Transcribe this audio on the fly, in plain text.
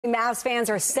Mavs fans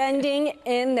are sending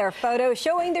in their photos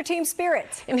showing their team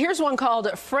spirit. And here's one called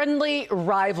Friendly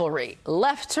Rivalry.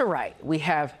 Left to right, we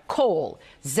have Cole,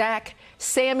 Zach,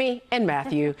 Sammy, and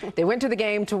Matthew. They went to the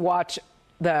game to watch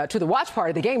the watch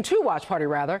party, the game 2 watch party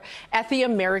rather, at the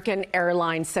American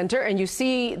Airlines Center. And you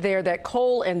see there that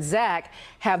Cole and Zach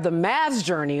have the Mavs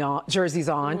jerseys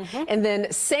on. And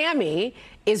then Sammy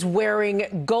is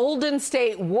wearing Golden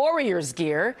State Warriors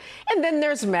gear. And then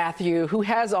there's Matthew, who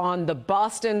has on the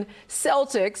Boston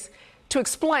Celtics, to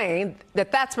explain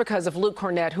that that's because of Luke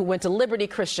Cornett, who went to Liberty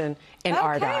Christian in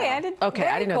Ardagh. I didn't know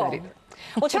that either.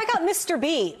 Well, check out Mr.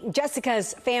 B.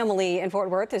 Jessica's family in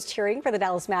Fort Worth is cheering for the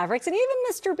Dallas Mavericks, and even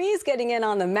Mr. B is getting in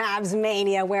on the Mavs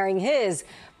mania wearing his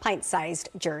pint-sized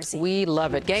jersey. We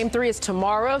love it. Game 3 is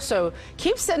tomorrow, so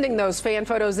keep sending those fan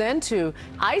photos in to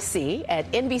ic@nbcdfw.com.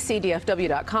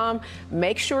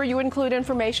 Make sure you include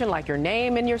information like your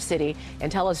name and your city,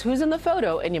 and tell us who's in the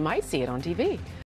photo, and you might see it on TV.